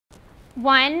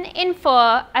1 in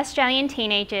 4 Australian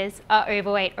teenagers are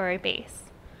overweight or obese.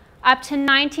 Up to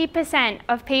 90%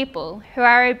 of people who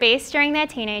are obese during their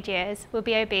teenage years will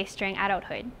be obese during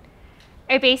adulthood.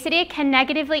 Obesity can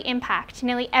negatively impact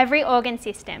nearly every organ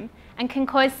system and can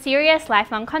cause serious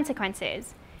lifelong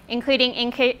consequences, including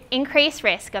increased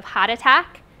risk of heart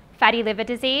attack, fatty liver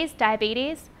disease,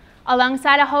 diabetes,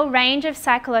 alongside a whole range of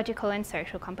psychological and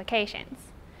social complications.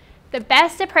 The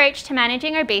best approach to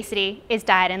managing obesity is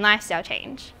diet and lifestyle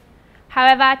change.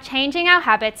 However, changing our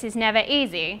habits is never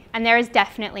easy, and there is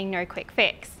definitely no quick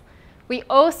fix. We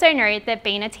also know that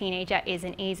being a teenager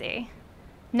isn't easy.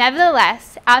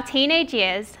 Nevertheless, our teenage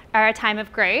years are a time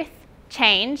of growth,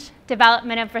 change,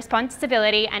 development of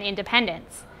responsibility and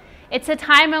independence. It's a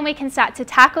time when we can start to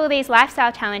tackle these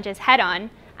lifestyle challenges head-on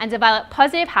and develop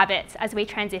positive habits as we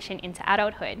transition into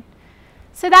adulthood.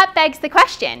 So that begs the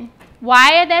question,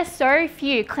 why are there so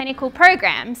few clinical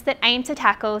programs that aim to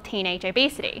tackle teenage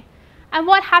obesity? And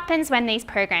what happens when these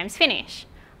programs finish?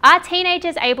 Are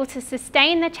teenagers able to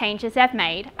sustain the changes they've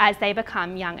made as they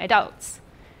become young adults?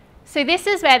 So this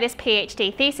is where this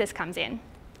PhD thesis comes in,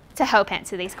 to help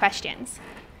answer these questions.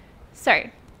 So,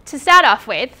 to start off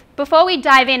with, before we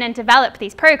dive in and develop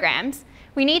these programs,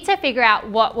 we need to figure out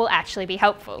what will actually be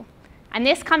helpful. And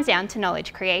this comes down to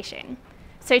knowledge creation.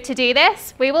 So to do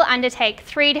this, we will undertake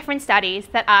 3 different studies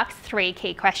that ask 3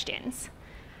 key questions.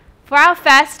 For our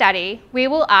first study, we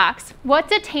will ask, what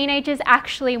do teenagers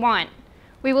actually want?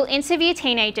 We will interview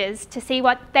teenagers to see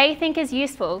what they think is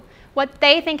useful, what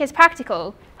they think is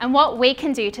practical, and what we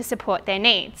can do to support their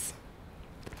needs.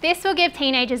 This will give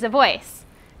teenagers a voice.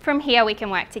 From here, we can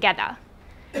work together.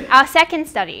 Our second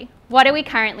study, what are we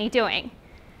currently doing?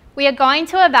 We are going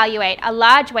to evaluate a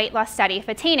large weight loss study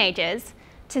for teenagers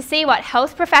to see what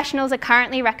health professionals are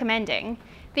currently recommending,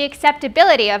 the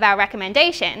acceptability of our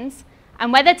recommendations,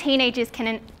 and whether teenagers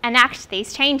can enact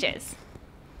these changes.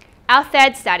 Our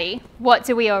third study, what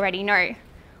do we already know?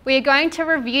 We are going to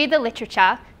review the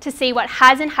literature to see what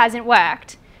has and hasn't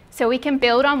worked, so we can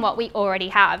build on what we already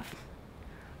have.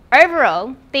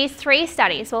 Overall, these 3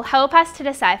 studies will help us to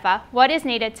decipher what is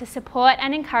needed to support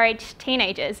and encourage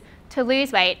teenagers to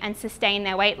lose weight and sustain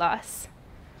their weight loss.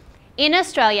 In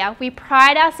Australia, we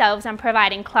pride ourselves on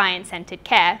providing client-centred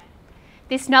care.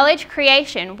 This knowledge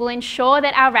creation will ensure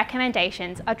that our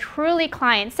recommendations are truly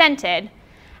client-centred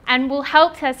and will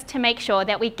help us to make sure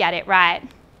that we get it right.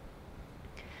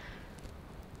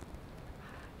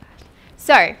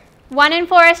 So, 1 in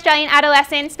 4 Australian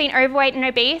adolescents being overweight and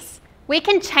obese, we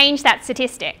can change that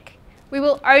statistic. We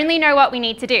will only know what we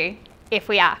need to do if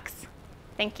we ask.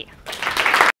 Thank you.